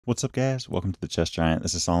What's up, guys? Welcome to the Chess Giant.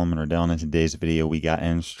 This is Solomon Riddell, and in today's video we got an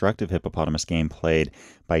instructive hippopotamus game played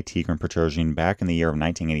by Tigran Petrosian back in the year of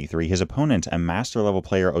 1983. His opponent, a master-level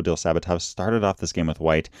player, Odil Sabatov, started off this game with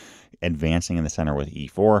white, advancing in the center with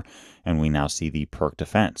e4, and we now see the perk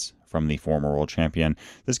defense from the former world champion.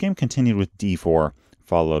 This game continued with d4,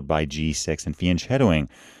 followed by g6 and fianchettoing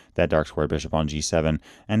that dark square bishop on g7,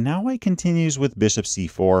 and now white continues with bishop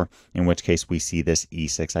c4, in which case we see this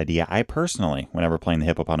e6 idea. I personally, whenever playing the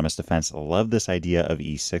hippopotamus defense, love this idea of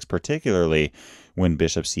e6, particularly when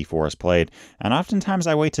bishop c4 is played, and oftentimes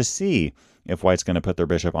I wait to see if white's going to put their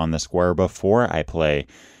bishop on the square before I play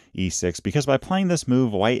e6, because by playing this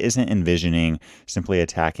move, white isn't envisioning simply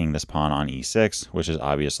attacking this pawn on e6, which is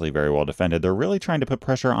obviously very well defended. They're really trying to put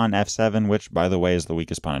pressure on f7, which, by the way, is the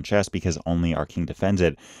weakest pawn in chess because only our king defends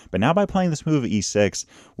it. But now by playing this move e6,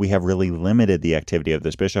 we have really limited the activity of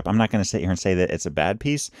this bishop. I'm not going to sit here and say that it's a bad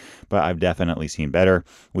piece, but I've definitely seen better.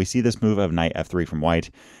 We see this move of knight f3 from white,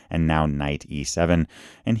 and now knight e7.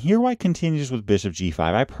 And here white continues with bishop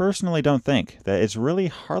g5. I personally don't think that it's really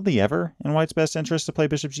hardly ever in white's best interest to play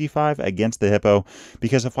bishop g5 against the hippo,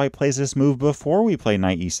 because if white plays this move before we play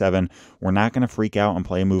knight e7, we're not going to freak out and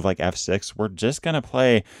play a move like f6. We're just going to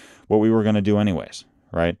play what we were going to do anyways,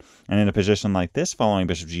 right? And in a position like this, following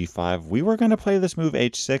bishop g5, we were going to play this move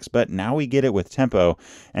h6, but now we get it with tempo.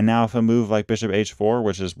 And now if a move like bishop h4,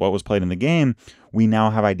 which is what was played in the game, we now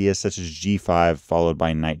have ideas such as g5 followed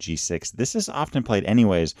by knight g6. This is often played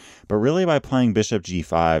anyways, but really by playing bishop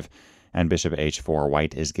g5 and bishop h4,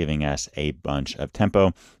 white is giving us a bunch of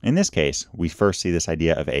tempo. In this case, we first see this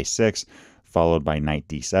idea of a6, followed by knight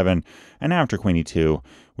d7, and after queen e2,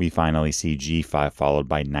 we finally see g5 followed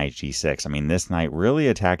by knight g6. I mean, this knight really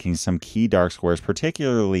attacking some key dark squares,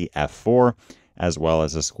 particularly f4, as well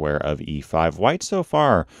as a square of e5. White so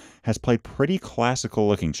far has played pretty classical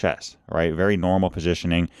looking chess, right? Very normal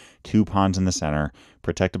positioning, two pawns in the center,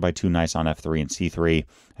 protected by two knights on f3 and c3,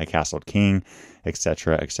 a castled king,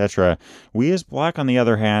 etc., etc. We as black, on the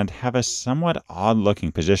other hand, have a somewhat odd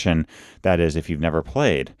looking position. That is, if you've never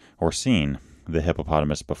played or seen the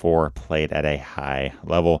hippopotamus before played at a high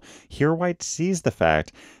level. Here white sees the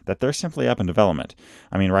fact that they're simply up in development.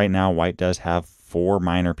 I mean, right now white does have four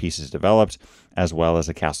minor pieces developed, as well as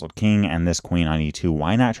a castled king and this queen on e2.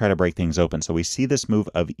 Why not try to break things open? So we see this move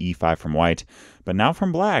of e5 from white, but now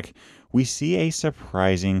from black, we see a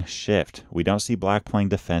surprising shift. We don't see black playing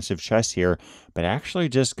defensive chess here, but actually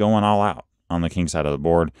just going all out on the king side of the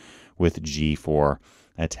board with g4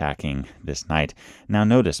 attacking this knight. Now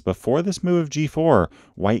notice, before this move of g4,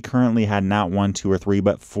 white currently had not one, two, or three,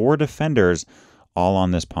 but four defenders all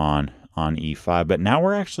on this pawn on e5. But now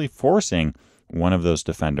we're actually forcing one of those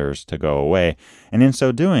defenders to go away. And in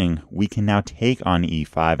so doing, we can now take on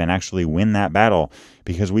e5 and actually win that battle,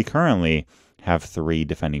 because we currently have three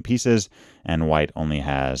defending pieces and white only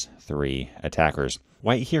has three attackers.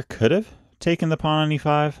 White here could have taken the pawn on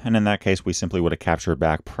e5, and in that case we simply would have captured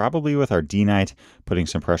back, probably with our d-knight, putting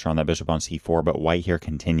some pressure on that bishop on c4, but white here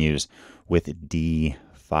continues with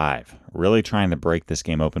d5, really trying to break this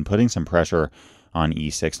game open, putting some pressure on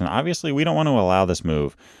e6, and obviously we don't want to allow this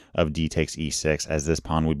move of d takes e6, as this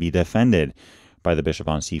pawn would be defended by the bishop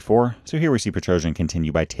on c4. So here we see Petrosian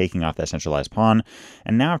continue by taking off that centralized pawn,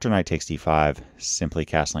 and now after knight takes d5, simply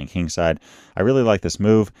castling kingside. I really like this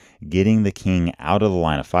move, getting the king out of the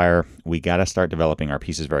line of fire. We got to start developing our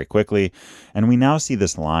pieces very quickly, and we now see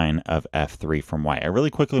this line of f3 from white. I really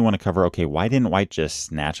quickly want to cover, okay, why didn't white just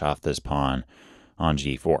snatch off this pawn on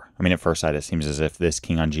g4? I mean, at first sight, it seems as if this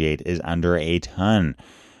king on g8 is under a ton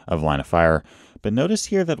of line of fire. But notice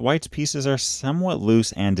here that white's pieces are somewhat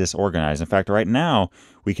loose and disorganized. In fact, right now,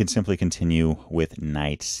 we can simply continue with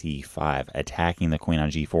knight c5, attacking the queen on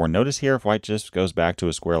g4. Notice here, if white just goes back to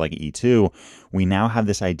a square like e2, we now have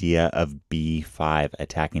this idea of b5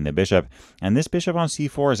 attacking the bishop. And this bishop on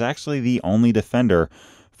c4 is actually the only defender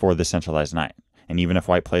for the centralized knight. And even if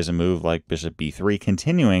white plays a move like bishop b3,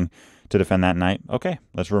 continuing to defend that knight, okay,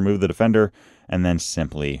 let's remove the defender and then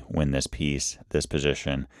simply win this piece, this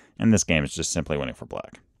position, and this game is just simply winning for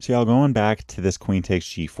black. So y'all, going back to this queen takes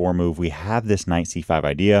g4 move, we have this knight c5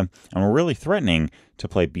 idea, and we're really threatening to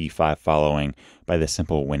play b5 following by the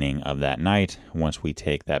simple winning of that knight once we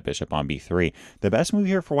take that bishop on b3. The best move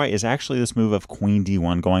here for white is actually this move of queen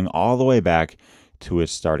d1, going all the way back to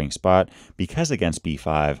its starting spot, because against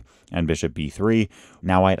b5 and bishop b3,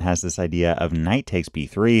 now white has this idea of knight takes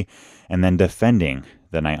b3 and then defending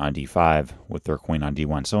the knight on d5 with their queen on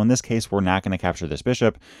d1. So in this case, we're not going to capture this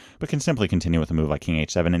bishop, but can simply continue with a move like king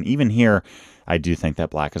h7. And even here, I do think that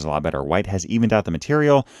black is a lot better. White has evened out the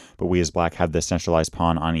material, but we as black have this centralized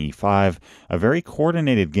pawn on e5. A very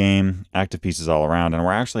coordinated game, active pieces all around, and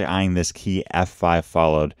we're actually eyeing this key f5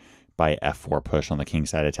 followed by f4 push on the king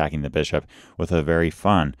side, attacking the bishop with a very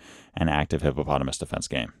fun and active hippopotamus defense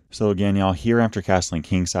game. So again, y'all, here after castling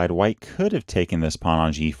kingside, white could have taken this pawn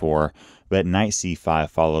on g4, but knight c5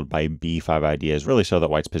 followed by b5 ideas really show that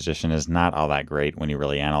white's position is not all that great when you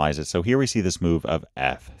really analyze it. So here we see this move of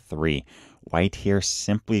f3. White here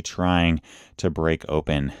simply trying to break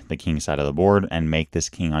open the king side of the board and make this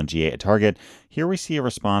king on g8 a target. Here we see a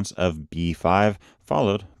response of b5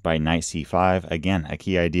 followed by knight c5. Again, a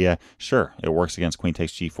key idea. Sure, it works against queen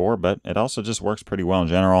takes g4, but it also just works pretty well in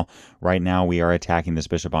general. Right now, we are attacking this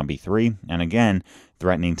bishop on b3, and again,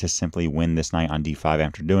 threatening to simply win this knight on d5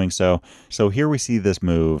 after doing so. So here we see this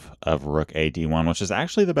move of rook a d1, which is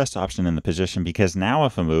actually the best option in the position, because now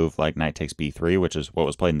if a move like knight takes b3, which is what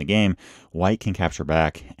was played in the game, white can capture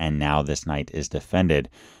back, and now this knight is defended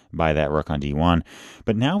by that rook on d1.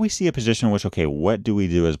 But now we see a position in which, okay, what do we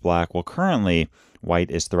do as black? Well, currently,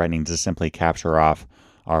 white is threatening to simply capture off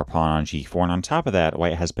our pawn on g4. And on top of that,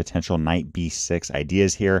 white has potential knight b6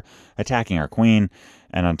 ideas here, attacking our queen,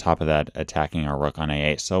 and on top of that, attacking our rook on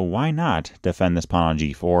a8. So why not defend this pawn on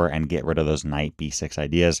g4 and get rid of those knight b6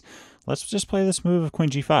 ideas? Let's just play this move of queen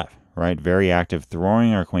g5, right? Very active,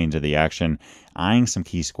 throwing our queen to the action, eyeing some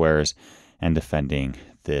key squares, and defending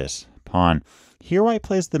this pawn. Here white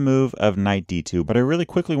plays the move of knight d2, but I really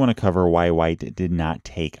quickly want to cover why white did not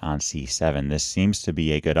take on c7. This seems to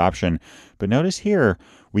be a good option, but notice here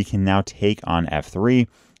we can now take on f3,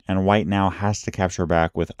 and white now has to capture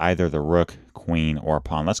back with either the rook, queen, or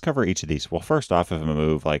pawn. Let's cover each of these. Well, first off, if a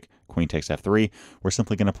move like queen takes f3, we're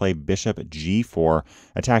simply going to play bishop g4,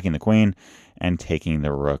 attacking the queen, and taking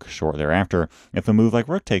the rook short thereafter. If a move like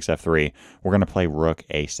rook takes f3, we're going to play rook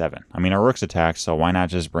a7. I mean, our rook's attacked, so why not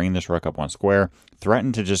just bring this rook up one square,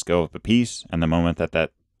 threaten to just go with a piece, and the moment that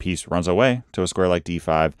that piece runs away to a square like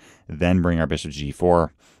d5, then bring our bishop g4,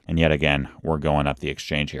 and yet again, we're going up the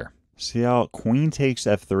exchange here. See how queen takes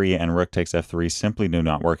f3 and rook takes f3 simply do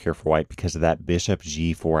not work here for white because of that bishop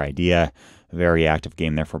g4 idea. Very active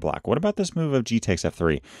game there for black. What about this move of g takes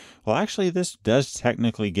f3? Well, actually, this does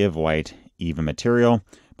technically give white even material,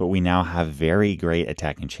 but we now have very great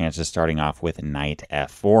attacking chances starting off with knight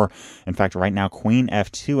f4. In fact, right now, queen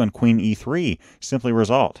f2 and queen e3 simply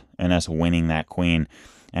result in us winning that queen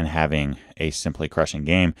and having a simply crushing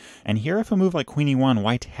game. And here, if a move like queen e1,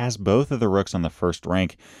 white has both of the rooks on the first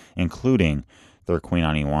rank, including their queen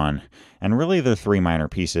on e1. And really, the three minor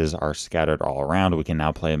pieces are scattered all around. We can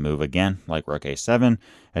now play a move again, like rook a7,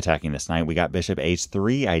 attacking this knight. We got bishop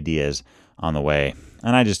h3 ideas on the way,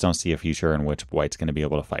 and I just don't see a future in which white's going to be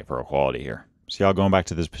able to fight for equality here. So y'all, going back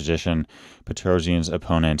to this position, Petrosian's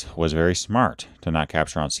opponent was very smart to not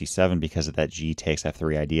capture on c7 because of that g takes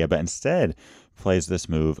f3 idea, but instead plays this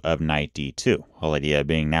move of knight d2. Whole idea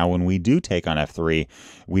being now when we do take on f3,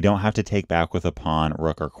 we don't have to take back with a pawn,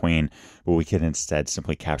 rook, or queen, but we can instead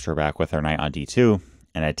simply capture back with our knight on d2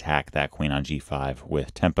 and attack that queen on g5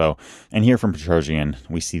 with tempo. And here from Petrosian,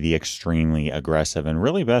 we see the extremely aggressive and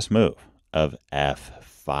really best move of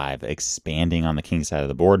f5, expanding on the king side of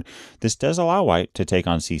the board. This does allow white to take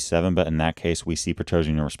on c7, but in that case, we see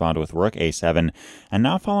Petrosian respond with rook a7. And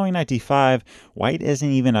now following knight d5, white isn't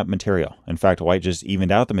even up material. In fact, white just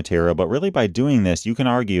evened out the material, but really by doing this, you can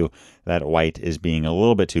argue that white is being a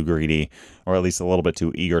little bit too greedy, or at least a little bit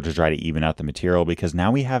too eager to try to even out the material, because now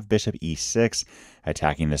we have bishop e6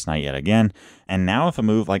 attacking this knight yet again. And now if a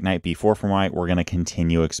move like knight b4 from white, we're going to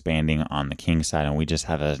continue expanding on the king side, and we just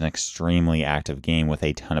have an extremely active game with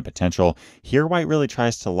a ton of potential. Here, white really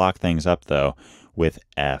tries to lock things up, though, with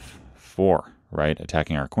f4, right?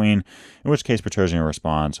 Attacking our queen, in which case Petrosian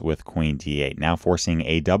responds with queen d8, now forcing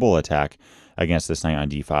a double attack against this knight on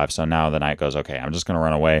d5. So now the knight goes, okay, I'm just going to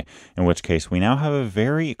run away, in which case we now have a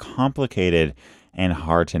very complicated and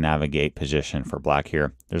hard to navigate position for black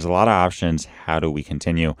here. There's a lot of options. How do we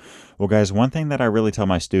continue? Well, guys, one thing that I really tell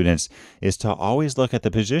my students is to always look at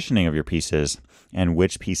the positioning of your pieces and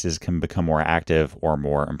which pieces can become more active or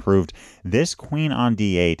more improved. This queen on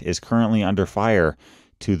d8 is currently under fire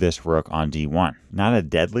to this rook on d1. Not a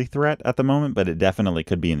deadly threat at the moment, but it definitely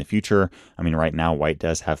could be in the future. I mean, right now, white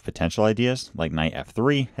does have potential ideas like knight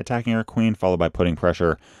f3, attacking our queen, followed by putting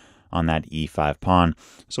pressure on that e5 pawn.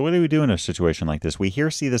 So what do we do in a situation like this? We here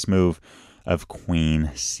see this move of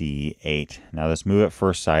queen c8. Now, this move at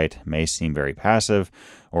first sight may seem very passive,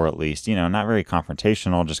 or at least, not very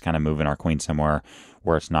confrontational, just kind of moving our queen somewhere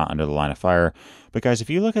where it's not under the line of fire. But guys, if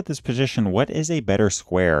you look at this position, what is a better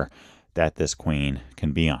square that this queen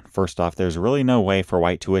can be on? First off, there's really no way for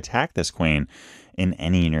white to attack this queen in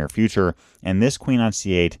any near future, and this queen on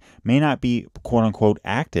c8 may not be quote-unquote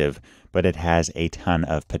active, but it has a ton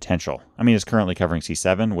of potential. I mean, it's currently covering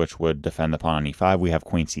c7, which would defend the pawn on e5. We have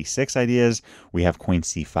queen c6 ideas. We have queen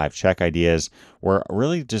c5 check ideas. We're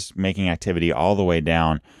really just making activity all the way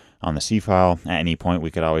down on the c-file. At any point,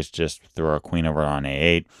 we could always just throw a queen over on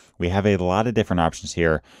a8. We have a lot of different options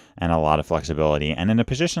here and a lot of flexibility. And in a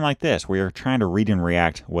position like this, where you're trying to read and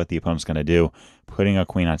react what the opponent's going to do, putting a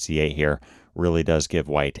queen on c8 here really does give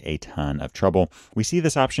white a ton of trouble. We see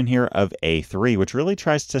this option here of a3, which really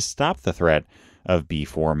tries to stop the threat of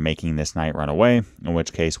b4, making this knight run away, in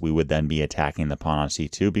which case we would then be attacking the pawn on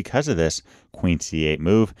c2 because of this queen c8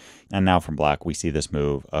 move. And now from black, we see this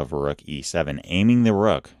move of rook e7, aiming the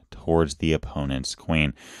rook towards the opponent's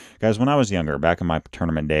queen. Guys, when I was younger, back in my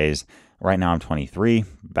tournament days, right now I'm 23.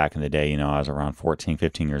 Back in the day, I was around 14,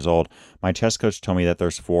 15 years old. My chess coach told me that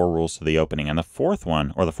there's 4 rules to the opening. And the fourth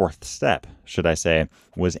one, or the fourth step, should I say,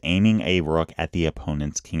 was aiming a rook at the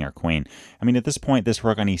opponent's king or queen. I mean, at this point, this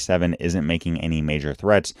rook on e7 isn't making any major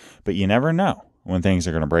threats, but you never know when things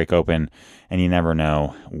are going to break open, and you never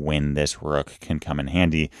know when this rook can come in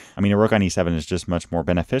handy. I mean, a rook on e7 is just much more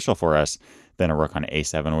beneficial for us than a rook on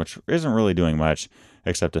a7, which isn't really doing much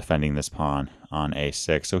except defending this pawn on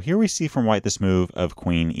a6. So here we see from white this move of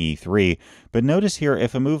queen e3, but notice here,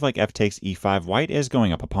 if a move like f takes e5, white is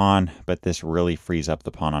going up a pawn, but this really frees up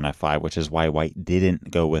the pawn on f5, which is why white didn't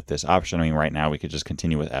go with this option. I mean, right now we could just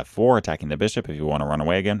continue with f4, attacking the bishop. If you want to run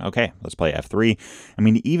away again, okay, let's play f3. I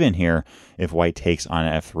mean, even here, if white takes on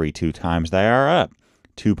f3 2 times, they are up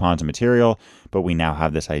 2 pawns of material, but we now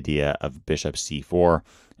have this idea of bishop c4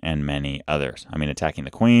 and many others. I mean, attacking the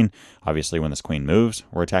queen. Obviously, when this queen moves,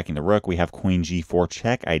 we're attacking the rook. We have queen g4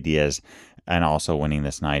 check ideas, and also winning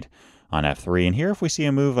this knight on f3. And here, if we see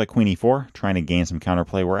a move like queen e4, trying to gain some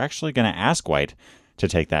counterplay, we're actually going to ask white to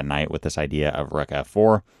take that knight with this idea of rook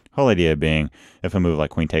f4. Whole idea being, if a move like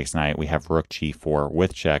queen takes knight, we have rook g4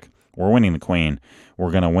 with check. We're winning the queen. We're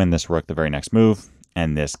going to win this rook the very next move,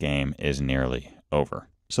 and this game is nearly over.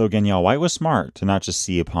 So again, y'all, white was smart to not just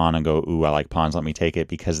see a pawn and go, ooh, I like pawns, let me take it,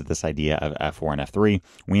 because of this idea of f4 and f3.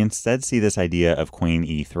 We instead see this idea of queen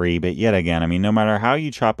e3, but yet again, I mean, no matter how you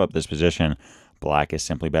chop up this position, black is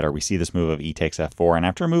simply better. We see this move of e takes f4, and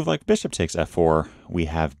after a move like bishop takes f4, we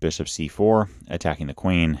have bishop c4 attacking the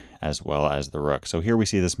queen as well as the rook. So here we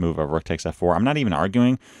see this move of rook takes f4. I'm not even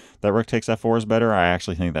arguing that rook takes f4 is better. I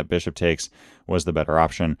actually think that bishop takes was the better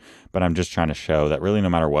option, but I'm just trying to show that really no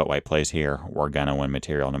matter what white plays here, we're gonna win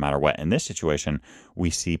material no matter what. In this situation, we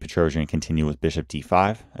see Petrosian continue with bishop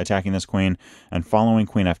d5, attacking this queen, and following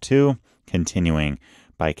queen f2, continuing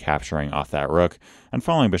by capturing off that rook, and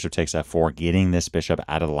following bishop takes f4, getting this bishop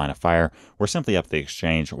out of the line of fire. We're simply up the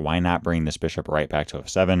exchange. Why not bring this bishop right back to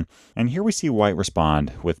f7? And here we see white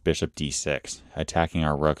respond with bishop d6, attacking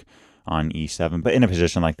our rook on e7. But in a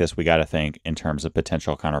position like this, we got to think in terms of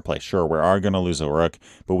potential counterplay. Sure, we are going to lose a rook,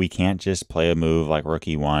 but we can't just play a move like rook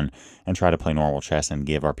e1 and try to play normal chess and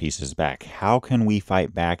give our pieces back. How can we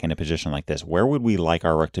fight back in a position like this? Where would we like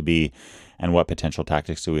our rook to be? And what potential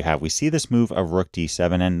tactics do we have? We see this move of rook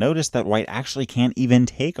d7, and notice that white actually can't even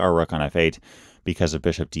take our rook on f8 because of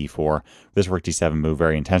bishop d4. This rook d7 move,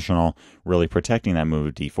 very intentional, really protecting that move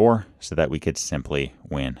of d4 so that we could simply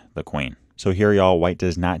win the queen. So here, y'all, white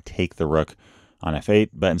does not take the rook on f8,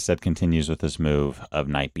 but instead continues with this move of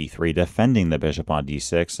knight b3, defending the bishop on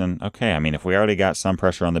d6. And okay, I mean, if we already got some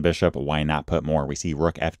pressure on the bishop, why not put more? We see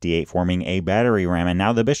rook fd8 forming a battery ram, and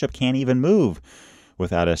now the bishop can't even move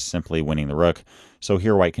without us simply winning the rook. So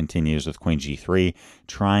here white continues with queen g3,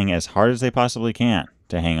 trying as hard as they possibly can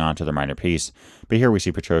to hang on to the minor piece. But here we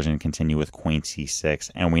see Petrosian continue with queen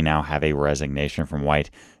c6, and we now have a resignation from white.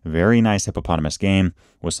 Very nice hippopotamus game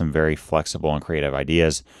with some very flexible and creative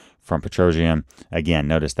ideas from Petrosian. Again,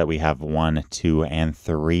 notice that we have 1, 2, and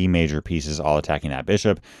 3 major pieces all attacking that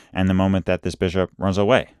bishop, and the moment that this bishop runs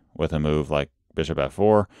away with a move like bishop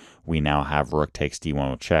f4, we now have rook takes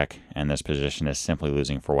d1 with check, and this position is simply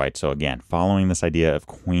losing for white. So again, following this idea of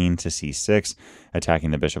queen to c6,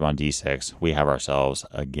 attacking the bishop on d6, we have ourselves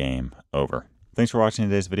a game over. Thanks for watching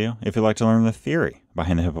today's video. If you'd like to learn the theory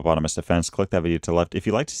behind the hippopotamus defense, click that video to the left. If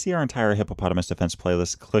you'd like to see our entire hippopotamus defense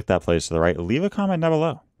playlist, click that playlist to the right. Leave a comment down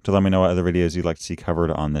below to let me know what other videos you'd like to see covered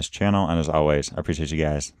on this channel. And as always, I appreciate you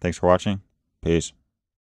guys. Thanks for watching. Peace.